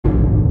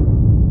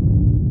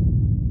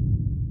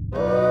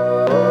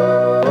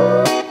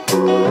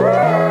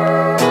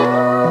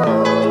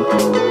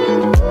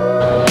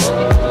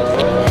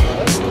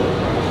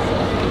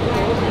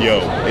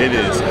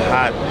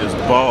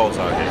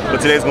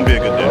but today's gonna be a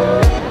good day.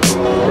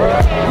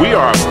 We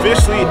are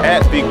officially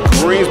at the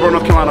Greensboro,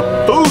 North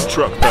Carolina Food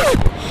Truck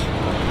Festival.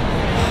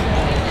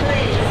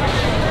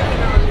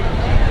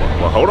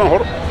 Well, hold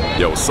on.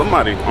 Yo,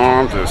 somebody's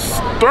arms is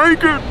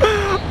stinking.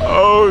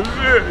 Oh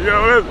shit,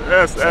 yo,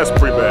 that's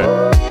pretty bad.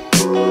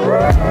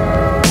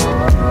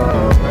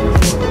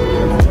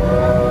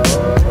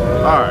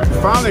 Alright,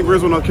 finally in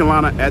Greensboro, North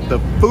Carolina at the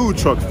Food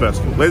Truck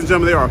Festival. Ladies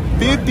and gentlemen, there are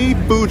 50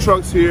 food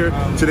trucks here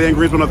today in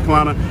Greensboro, North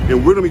Carolina,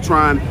 and we're gonna be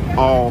trying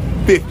all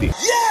 50.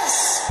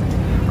 Yes!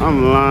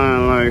 I'm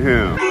lying like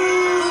him.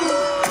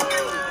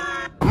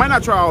 I might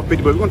not try all 50,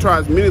 but we're gonna try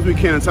as many as we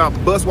can until I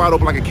bust wide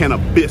open like a can of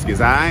biscuits,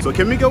 alright? So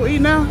can we go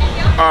eat now?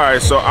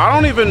 Alright, so I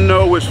don't even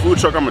know which food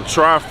truck I'm gonna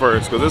try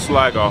first, because it's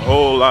like a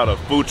whole lot of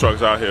food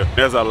trucks out here.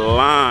 There's a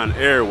line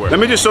everywhere. Let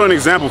me just show an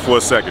example for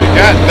a second.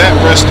 Got that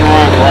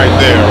restaurant right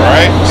there,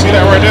 right? See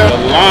that right there? The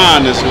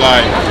line is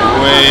like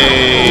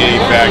way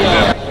back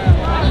there.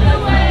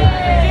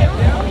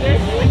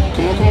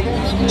 Come on.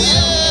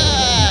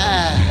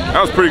 Yeah.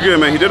 That was pretty good,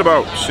 man. He did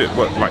about, shit,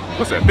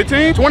 what's that,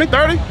 15, 20,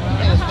 30?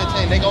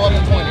 They go up to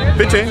 20.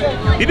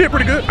 15. He did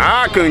pretty good.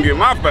 I couldn't get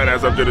my fat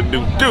ass up there to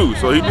do,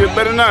 so he did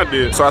better than I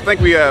did. So I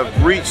think we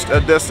have reached a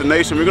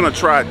destination. We're gonna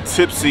try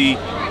Tipsy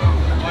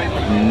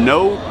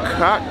No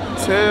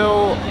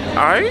Cocktail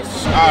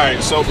Ice. All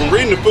right, so from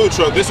reading the food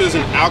truck, this is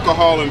an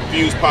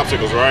alcohol-infused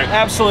popsicles, right?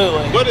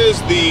 Absolutely. What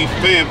is the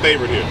fan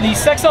favorite here? The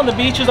Sex on the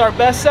Beach is our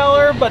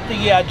bestseller, but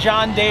the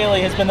John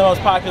Daly has been the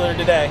most popular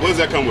today. What does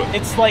that come with?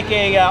 It's like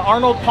a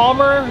Arnold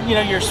Palmer, you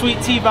know, your sweet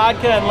tea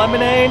vodka and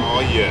lemonade. Oh,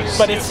 yes.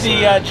 But it's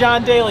the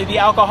John Daly, the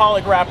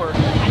alcoholic wrapper.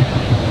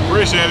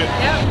 Appreciate it.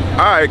 Yep.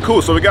 All right,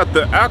 cool. So we got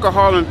the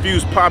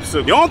alcohol-infused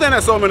popsicle. The only thing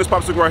that sold me this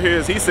popsicle right here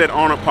is he said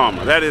Arnold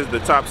Palmer. That is the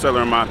top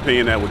seller in my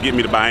opinion that would get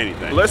me to buy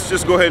anything. Let's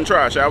just go ahead and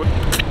try it, shall we?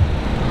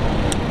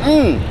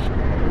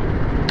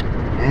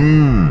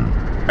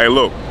 Hey,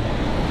 look,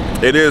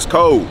 it is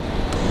cold,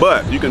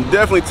 but you can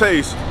definitely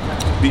taste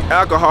the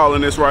alcohol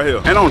in this right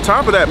here. And on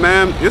top of that,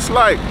 man, it's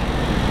like,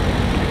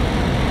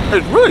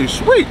 it's really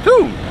sweet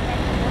too.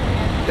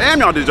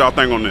 Damn, y'all did y'all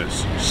thing on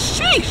this.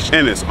 Sheesh.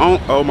 And it's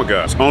on, oh my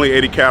God, it's only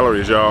 80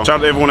 calories, y'all. Shout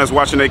out to everyone that's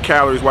watching their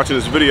calories, watching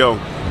this video.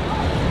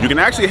 You can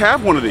actually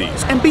have one of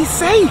these and be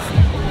safe.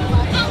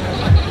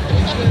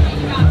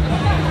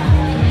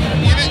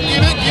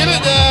 Get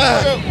it,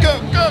 go.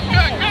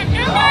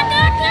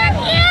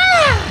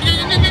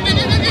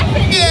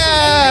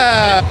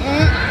 Yeah.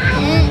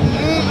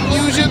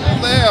 Use it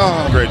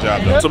there. Great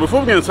job, though. So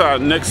before we get into our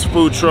next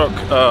food truck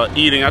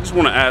eating, I just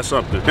want to ask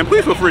something. And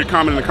please feel free to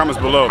comment in the comments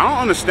below. I don't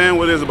understand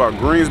what it is about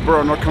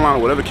Greensboro, North Carolina,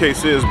 whatever the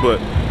case is, but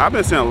I've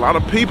been seeing a lot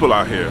of people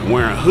out here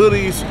wearing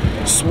hoodies,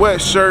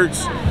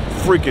 sweatshirts,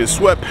 freaking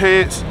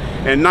sweatpants,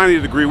 and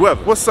 90-degree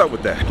weather. What's up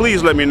with that?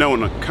 Please let me know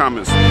in the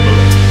comments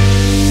below.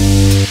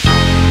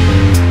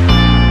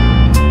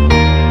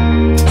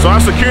 So I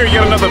secured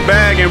yet another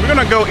bag, and we're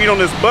gonna go eat on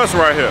this bus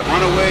right here.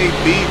 Runaway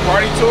B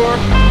Party Tour.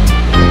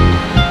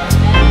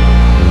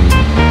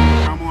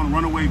 I'm on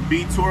Runaway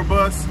B Tour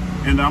bus,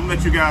 and I'm gonna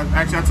let you guys,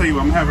 actually I'll tell you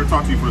what, I'm gonna have her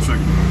talk to you for a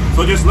second.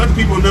 So just let the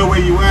people know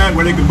where you at,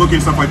 where they can book you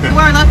and stuff like that.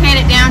 We're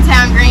located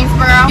downtown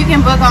Greensboro. You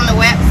can book on the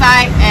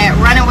website at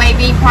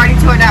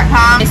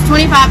runawaybpartytour.com. It's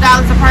 $25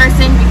 a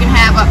person. You can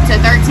have up to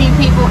 13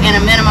 people and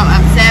a minimum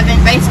of 7.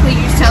 Basically,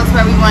 you just tell us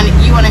where you want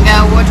to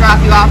go. We'll drop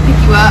you off, pick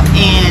you up,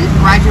 and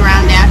ride you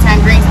around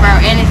downtown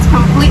Greensboro. And it's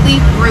completely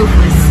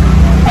roofless.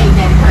 Hey,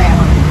 Daddy Crab.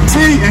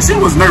 See, and she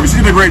was nervous. She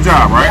did a great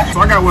job, right?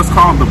 So I got what's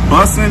called the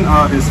bussin'.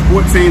 It's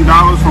 $14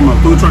 from a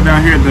food truck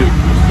down here at the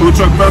Food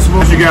Truck Festival.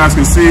 As you guys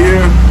can see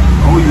here.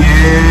 Oh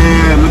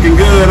yeah, looking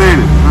good,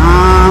 ain't it?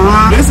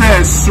 This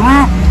has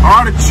shrimp,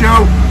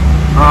 artichoke,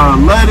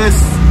 lettuce,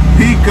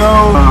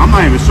 pico. I'm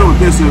not even sure what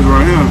this is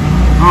right here.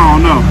 I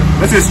don't know.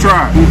 Let's just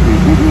try it.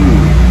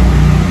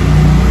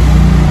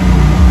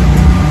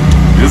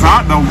 It's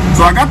hot though.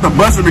 So I got the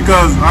bussin'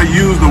 because I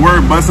use the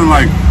word bussin'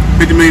 like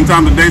 50 million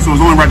times a day, so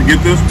it's only right to get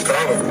this.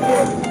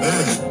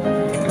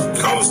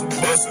 Call us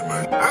bussin',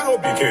 man. I hope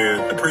you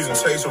can. The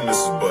presentation on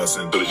this is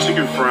bussin'. So the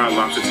chicken fried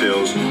lobster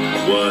tails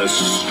was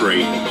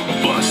straight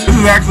bust. This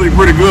is actually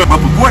pretty good, but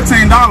for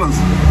 $14,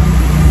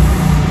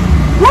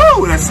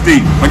 woo, that's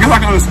steep. I guess I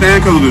can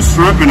understand because of the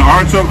shrimp and the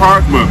artichoke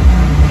heart, but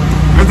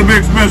that's a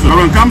bit expensive. But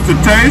when it comes to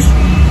taste,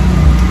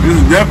 this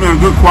is definitely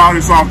a good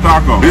quality soft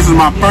taco. This is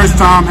my first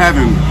time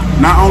having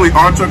not only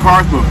artichoke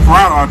hearts, but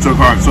fried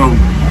artichoke hearts. So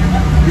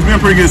it's been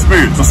a pretty good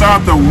experience. So shout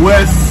out to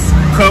West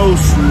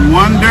Coast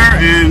Wonder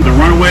and the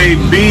Runaway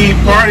B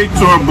Party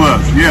Tour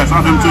bus. Yeah,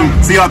 shout out to them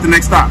too. See y'all at the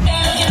next stop.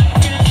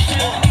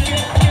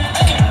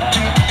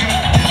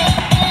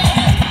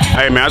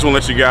 Hey man, I just want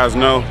to let you guys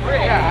know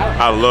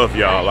I love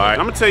y'all. Right?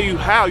 I'm gonna tell you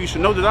how you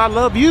should know that I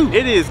love you.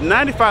 It is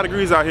 95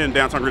 degrees out here in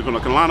downtown Greensboro,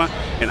 North Carolina,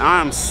 and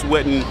I'm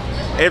sweating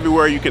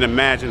everywhere you can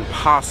imagine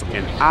possible,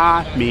 and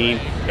I mean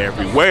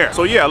everywhere.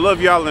 So yeah, I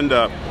love y'all, and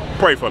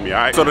pray for me,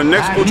 all right? So the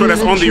next food truck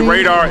that's on the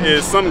radar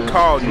is something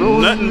called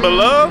Nothing But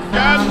Love.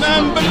 Got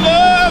nothing but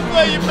love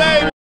for you,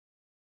 baby.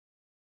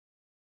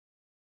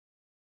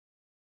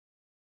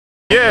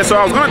 Yeah, so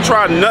I was gonna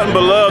try Nothing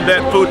But Love,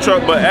 that food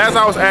truck, but as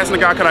I was asking the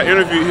guy, could I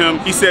interview him,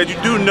 he said,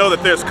 you do know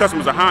that there's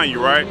customers behind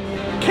you, right?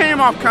 Came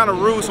off kind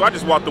of rude, so I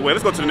just walked away.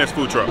 Let's go to the next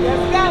food truck. I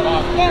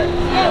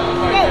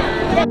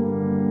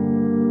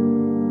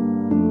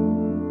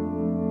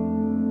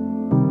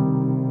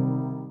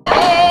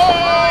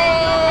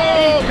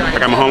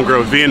got my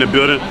homegirl V in the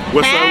building.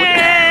 What's up with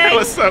you?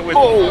 What's up with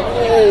you?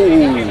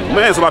 Oh, man,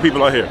 there's a lot of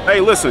people out here. Hey,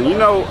 listen, you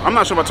know, I'm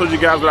not sure if I told you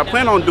guys, but I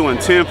plan on doing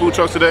 10 food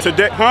trucks today.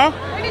 Huh?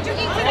 Where did you eat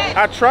today?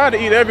 I try to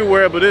eat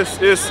everywhere, but it's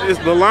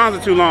the lines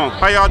are too long.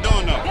 How y'all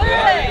doing though?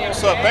 Good.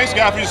 What's up? Thanks,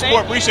 guys, for your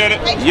support. Appreciate it.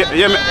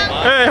 Yeah, man.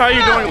 Hey, how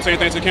you doing? Say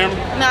anything to the camera?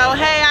 No,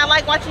 hey, I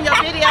like watching your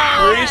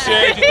videos.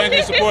 Appreciate you. Thank you for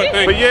your support.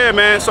 Thank you. But yeah,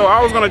 man, so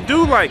I was gonna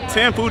do like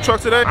 10 food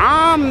trucks today.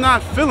 I'm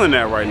not feeling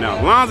that right now.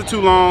 Lines are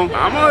too long.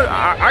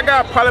 I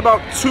got probably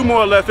about 2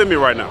 more left in me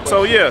right now.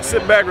 So yeah,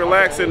 sit back,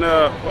 relax, and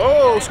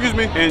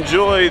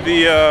enjoy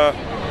the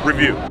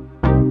review.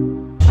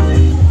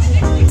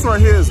 This right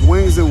here is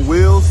Wings and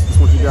Wheels. Just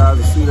want you guys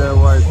to see that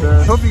right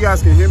there. Hope you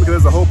guys can hear me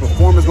because there's a whole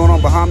performance going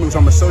on behind me, which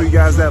I'm gonna show you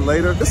guys that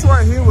later. This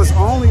right here was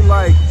only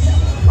like,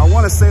 I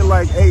want to say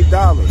like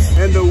 $8.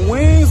 And the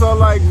wings are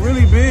like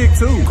really big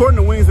too. According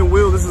to Wings and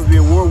Wheels, this is the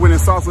award-winning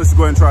sauce. Let's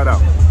go ahead and try it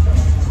out.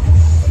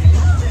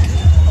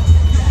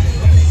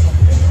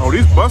 Oh,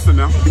 these busting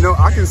now. You know,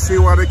 I can see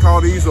why they call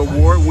these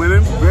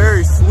award-winning.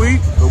 Very sweet.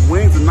 The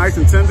wings are nice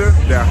and tender.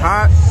 They're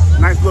hot.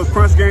 Nice little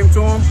crunch game to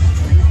them.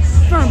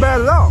 Not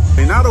bad at all.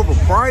 They're not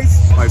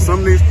overpriced like some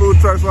of these food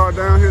trucks are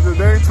down here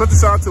today. Put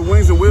this out to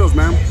Wings and Wheels,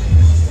 man.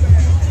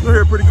 They're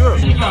here pretty good.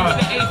 Ow.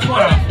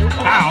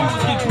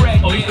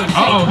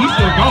 Uh-oh, he's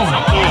still going.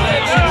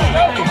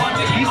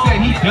 He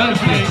said he does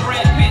this.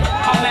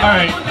 All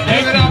right,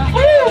 give it up.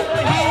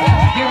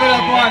 Give it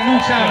up for our new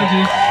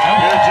challenges.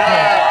 Good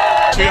job.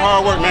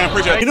 Hard work, man.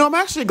 Appreciate it. You know, I'm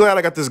actually glad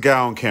I got this guy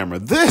on camera.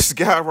 This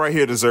guy right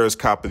here deserves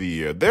Cop of the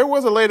Year. There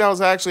was a lady that was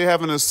actually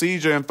having a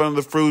seizure in front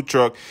of the food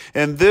truck,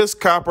 and this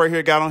cop right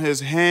here got on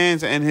his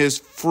hands and his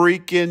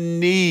freaking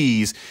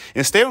knees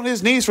and stayed on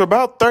his knees for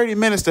about 30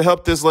 minutes to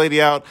help this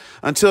lady out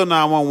until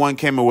 911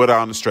 came and went out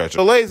on the stretcher.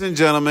 So, ladies and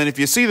gentlemen, if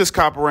you see this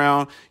cop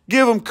around,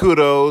 give him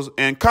kudos.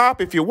 And cop,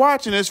 if you're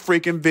watching this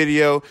freaking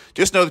video,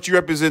 just know that you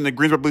represent the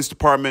Greensboro Police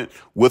Department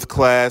with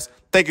class.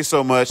 Thank you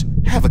so much.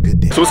 Have a good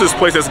day. So it's this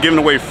place that's giving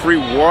away free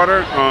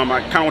water.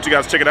 I kind of want you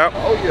guys to check it out.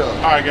 Oh, yeah.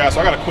 All right, guys,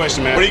 so I got a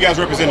question, man. What do you guys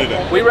represent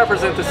today? We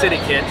represent the City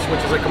Kitchen, which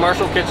is a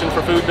commercial kitchen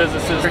for food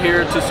businesses. We're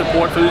here to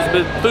support food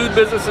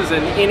businesses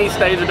in any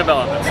stage of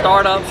development.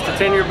 Startups to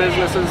 10-year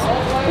businesses.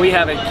 We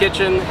have a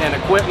kitchen and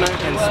equipment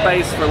and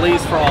space for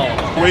lease for all of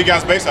them. Where are you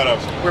guys based out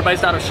of? We're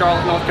based out of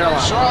Charlotte, North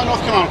Carolina. Charlotte,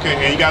 North Carolina, okay.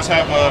 And you guys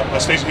have a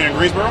station here in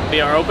Greensboro? We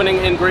are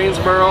opening in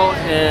Greensboro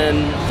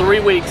in 3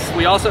 weeks.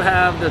 We also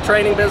have the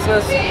training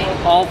business.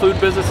 All food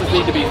businesses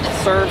need to be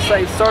Serve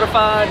Safe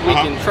certified. We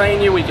can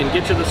train you. We can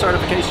get you the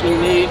certification you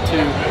need to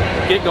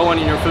get going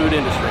in your food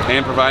industry.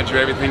 And provide you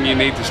everything you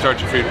need to start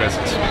your food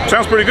business.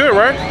 Sounds pretty good,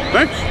 right?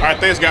 Thanks. All right,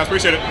 thanks, guys.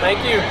 Appreciate it. Thank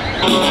you.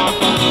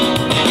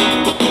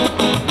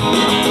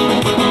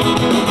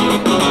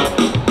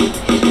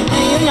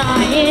 You're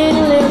not in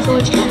a little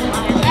torch car.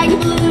 Baggy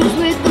blues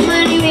with the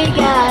money we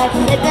got.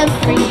 Set them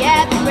free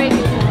at the break of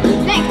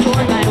dawn. Next 4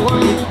 by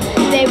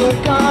 1. They were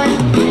gone.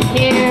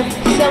 Here,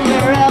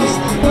 somewhere else.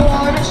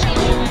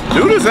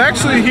 Dude is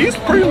actually, he's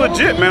pretty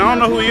legit, man. I don't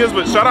know who he is,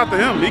 but shout out to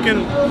him. He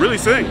can really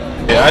sing.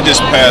 Yeah, I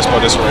just passed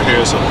by this right here.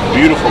 It's a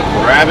beautiful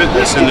rabbit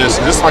that's in this.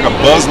 Is this like a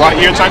Buzz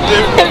Lightyear type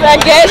thing? I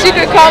guess you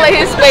could call it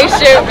his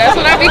spaceship. That's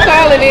what I be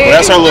calling it. Well,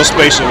 that's our little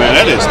spaceship, man.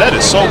 That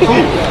is so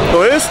cool.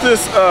 So it's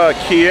this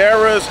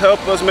Kiara's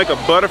Help Us Make a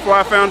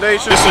Butterfly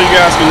Foundation. Just so you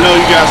guys can know,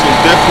 you guys can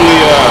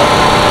definitely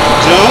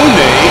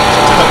donate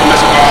to help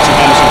domestic violence and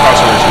homeless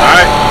incarceration. All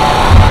right.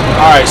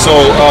 All right, so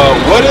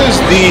what is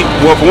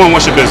well, for one,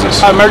 what's your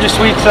business? Emergent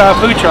Sweets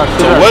food truck.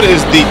 So what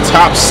is the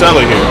top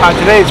seller here?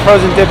 Today it's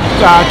frozen dip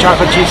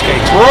chocolate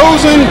cheesecakes.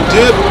 Frozen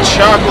dip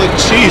chocolate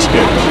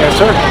cheesecake? Yes,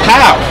 sir.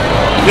 How?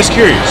 Just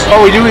curious.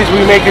 What we do is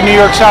we make a New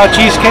York style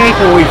cheesecake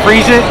and we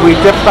freeze it. We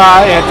dip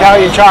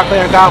Italian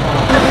chocolate on top.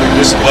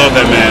 Just love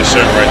that man's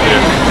shirt right there.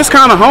 It's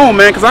kind of home,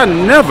 man, because I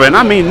never, and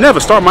I mean never,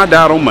 start my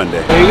diet on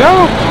Monday. There you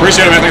go.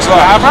 Appreciate it, man. Thanks a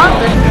lot.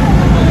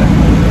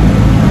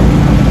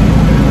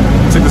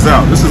 Check this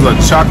out. This is a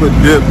chocolate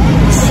dip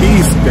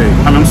cheesecake.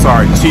 I'm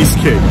sorry,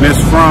 cheesecake. And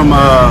it's from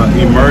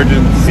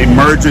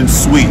Emergent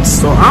Sweets.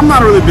 So I'm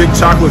not a really big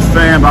chocolate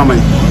fan, but I'm a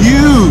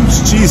huge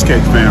cheesecake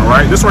fan,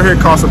 right? This right here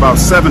costs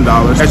about $7.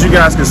 As you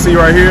guys can see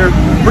right here,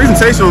 the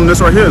presentation on this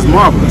right here is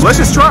marvelous. Let's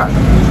just try it.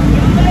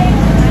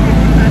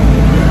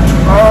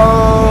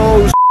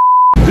 Oh,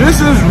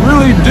 this is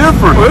really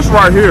different. This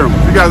right here,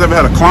 if you guys ever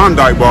had a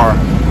Klondike bar,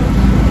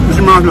 this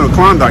reminds me of a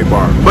Klondike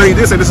bar. But he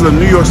did say this is a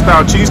New York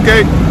style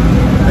cheesecake.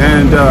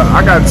 And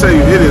I gotta tell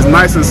you, it is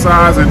nice in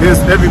size and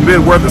it's every bit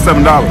worth the $7.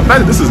 The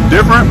fact that this is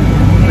different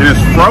and it's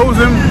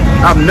frozen,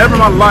 I've never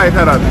in my life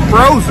had a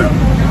frozen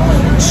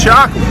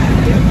chocolate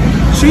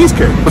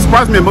cheesecake. What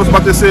surprised me most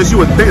about this is you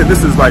would think that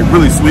this is like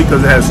really sweet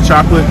because it has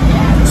chocolate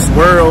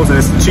swirls and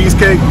it's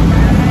cheesecake.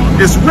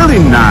 It's really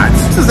not.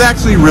 This is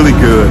actually really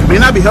good. It may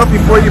not be healthy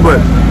for you, but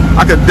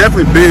I could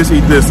definitely binge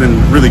eat this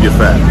and really get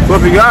fat. So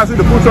if you guys see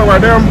the food truck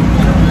right there,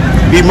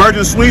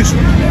 Emergent Sweets,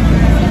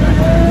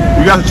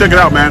 you guys should check it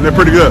out, man. They're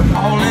pretty good.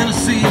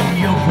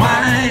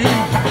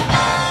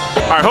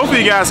 Alright, hopefully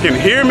you guys can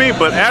hear me,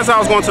 but as I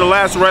was going to the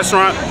last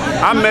restaurant,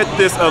 I met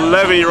this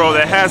 11-year-old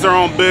that has her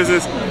own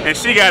business, and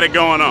she got it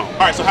going on.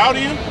 Alright, so how old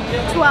are you?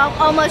 12,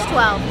 almost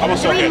 12.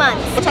 Almost 3 okay.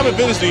 months. What type of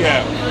business do you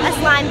have? A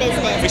slime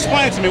business.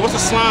 Explain it to me. What's a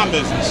slime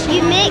business?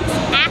 You mix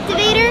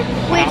activator,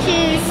 which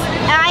is,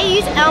 I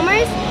use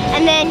Elmer's,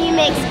 and then you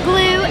mix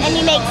glue and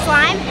you make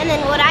slime, and then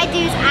what I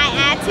do is I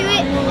add to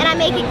it and I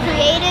make it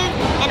creative,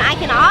 and I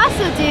can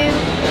also do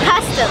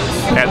customs.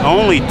 At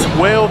only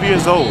 12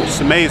 years old, it's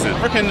amazing.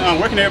 Where can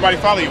everybody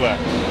follow you at?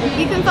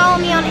 You can follow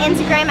me on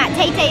Instagram at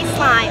Tay Tay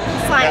Slime,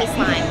 Slimy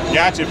Slime.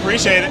 Gotcha,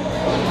 appreciate it.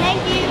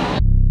 Thank you.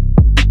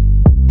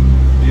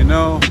 You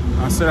know,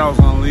 I said I was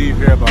gonna leave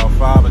here about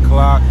 5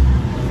 o'clock.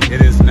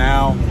 It is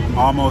now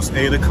almost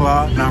 8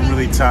 o'clock and I'm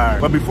really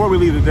tired. But before we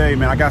leave today,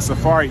 man, I got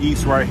Safari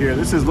Eats right here.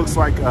 This looks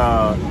like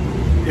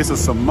it's a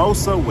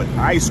samosa with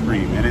ice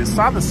cream, and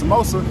inside the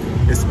samosa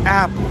is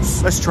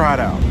apples. Let's try it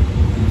out.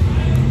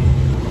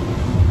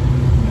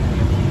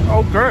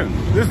 Okay,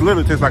 this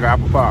literally tastes like an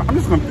apple pie. I'm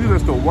just confused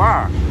as to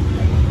why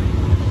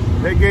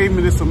they gave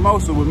me this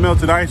samosa with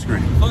melted ice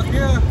cream. Fuck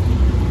yeah.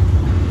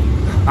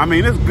 I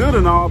mean, it's good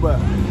and all, but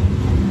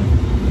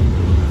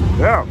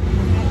yeah.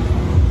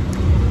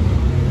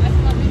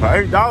 For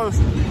 $8,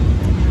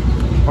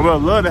 I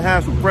would love to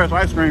have some fresh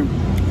ice cream,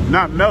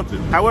 not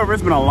melted. However,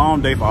 it's been a long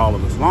day for all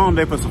of us. Long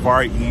day for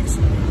Safari Eats,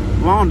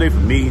 long day for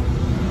me,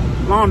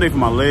 long day for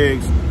my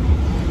legs.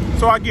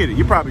 So I get it,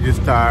 you're probably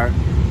just tired.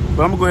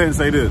 But I'm gonna go ahead and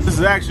say this. This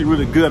is actually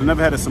really good. I've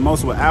never had a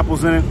samosa with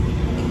apples in it.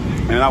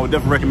 And I would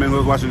definitely recommend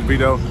whoever's watching this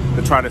video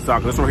to try this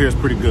out, because this one here is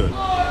pretty good.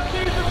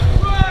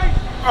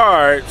 All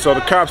right, so the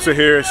cops are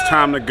here, it's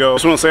time to go.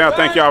 Just wanna say I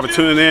thank y'all for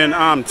tuning in.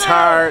 I'm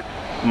tired,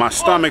 my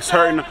stomach's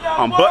hurting,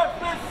 I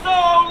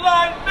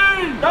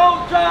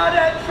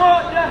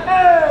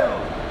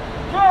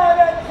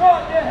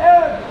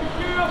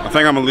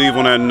think I'm gonna leave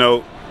on that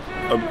note.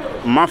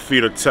 My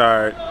feet are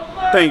tired.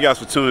 Thank you guys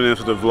for tuning in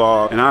for the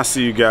vlog, and I'll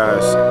see you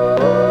guys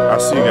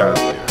later.